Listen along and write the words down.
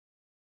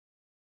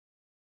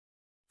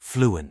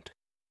Fluent.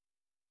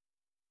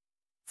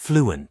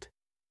 Fluent.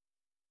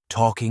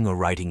 Talking or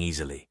writing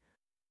easily.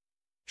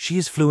 She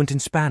is fluent in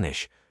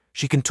Spanish.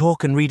 She can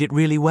talk and read it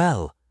really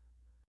well.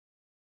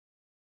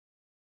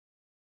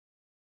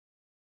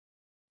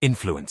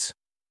 Influence.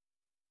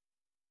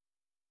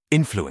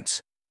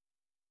 Influence.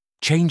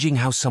 Changing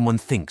how someone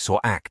thinks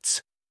or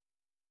acts.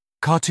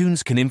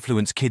 Cartoons can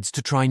influence kids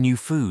to try new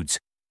foods.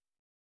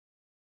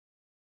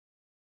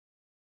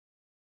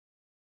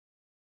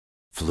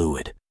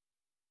 Fluid.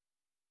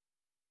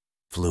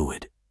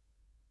 Fluid.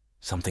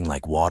 Something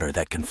like water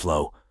that can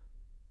flow.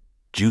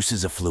 Juice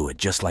is a fluid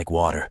just like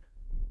water.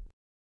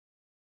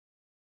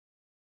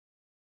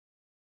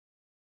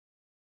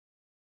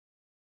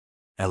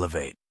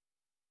 Elevate.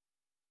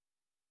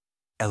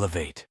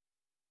 Elevate.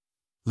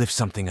 Lift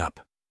something up.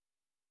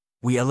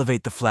 We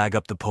elevate the flag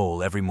up the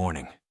pole every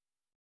morning.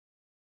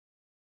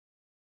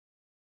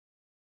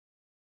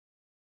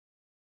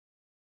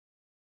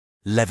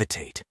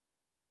 Levitate.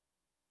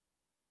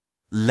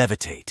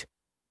 Levitate.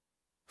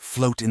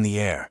 Float in the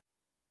air.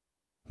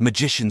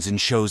 Magicians in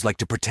shows like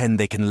to pretend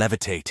they can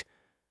levitate.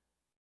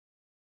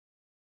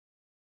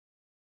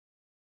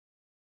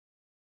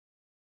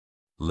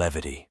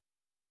 Levity.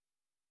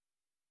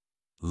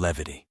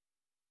 Levity.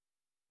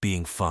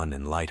 Being fun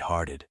and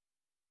light-hearted.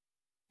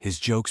 His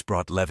jokes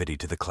brought levity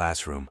to the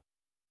classroom.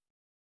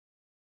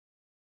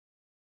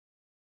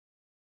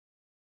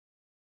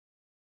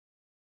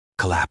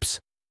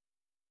 Collapse.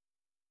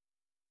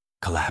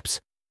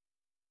 Collapse.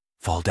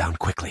 Fall down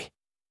quickly.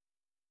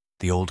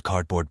 The old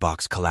cardboard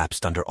box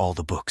collapsed under all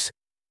the books.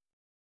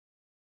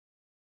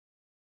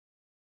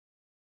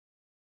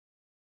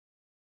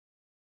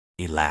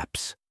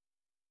 Elapse.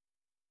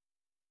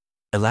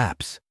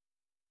 Elapse.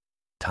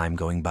 Time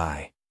going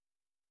by.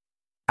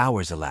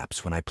 Hours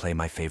elapse when I play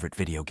my favorite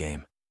video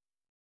game.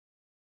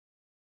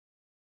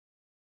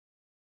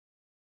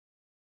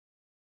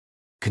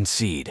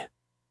 Concede.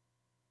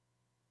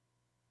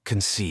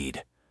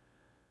 Concede.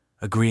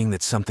 Agreeing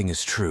that something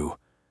is true.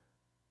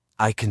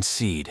 I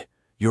concede.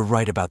 You're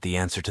right about the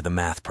answer to the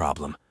math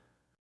problem.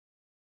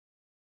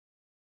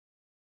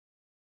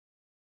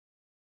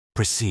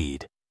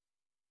 Proceed.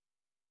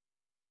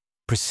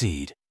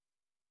 Proceed.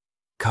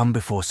 Come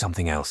before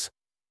something else.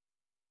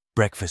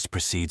 Breakfast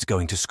precedes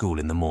going to school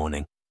in the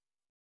morning.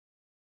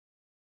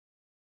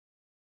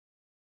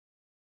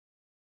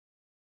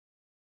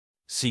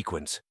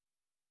 Sequence.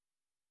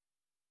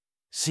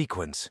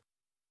 Sequence.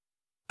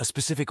 A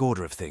specific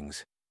order of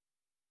things.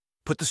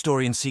 Put the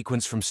story in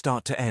sequence from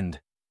start to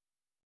end.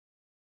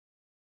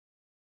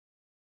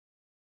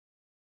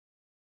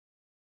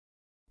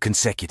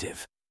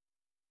 Consecutive.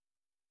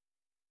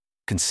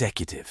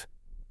 Consecutive.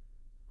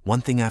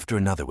 One thing after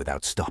another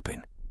without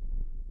stopping.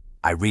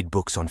 I read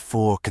books on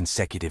 4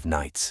 consecutive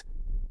nights.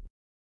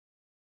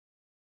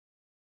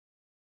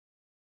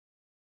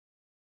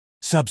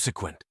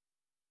 Subsequent.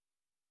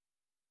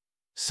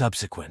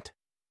 Subsequent.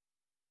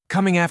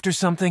 Coming after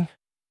something?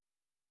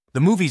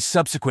 The movie's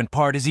subsequent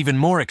part is even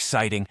more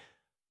exciting.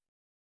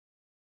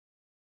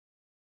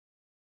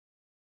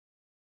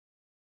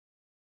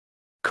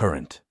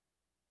 Current.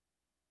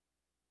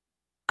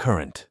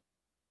 Current.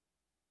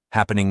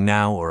 Happening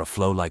now or a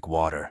flow like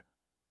water.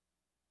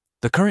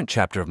 The current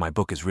chapter of my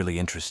book is really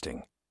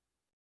interesting.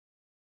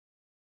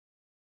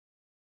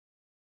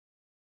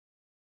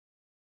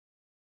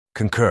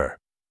 Concur.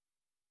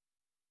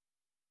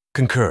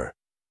 Concur.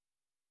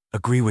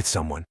 Agree with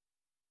someone.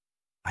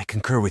 I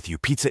concur with you.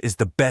 Pizza is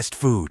the best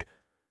food.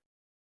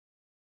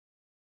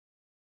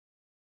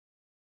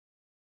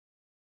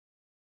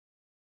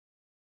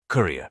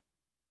 Courier.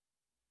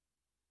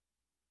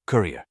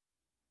 Courier.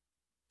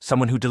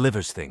 Someone who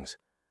delivers things.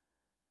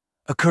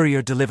 A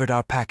courier delivered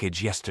our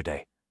package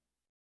yesterday.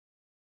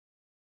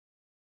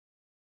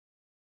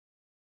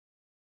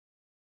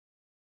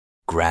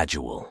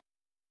 Gradual.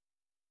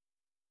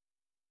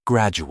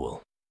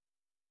 Gradual.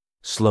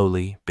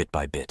 Slowly, bit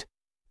by bit.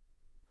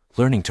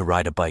 Learning to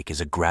ride a bike is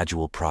a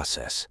gradual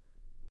process.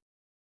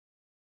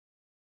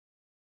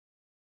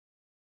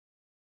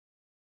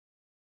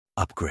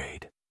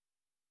 Upgrade.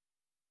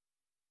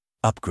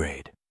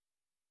 Upgrade.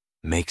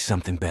 Make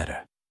something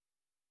better.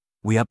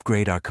 We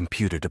upgrade our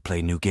computer to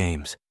play new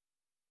games.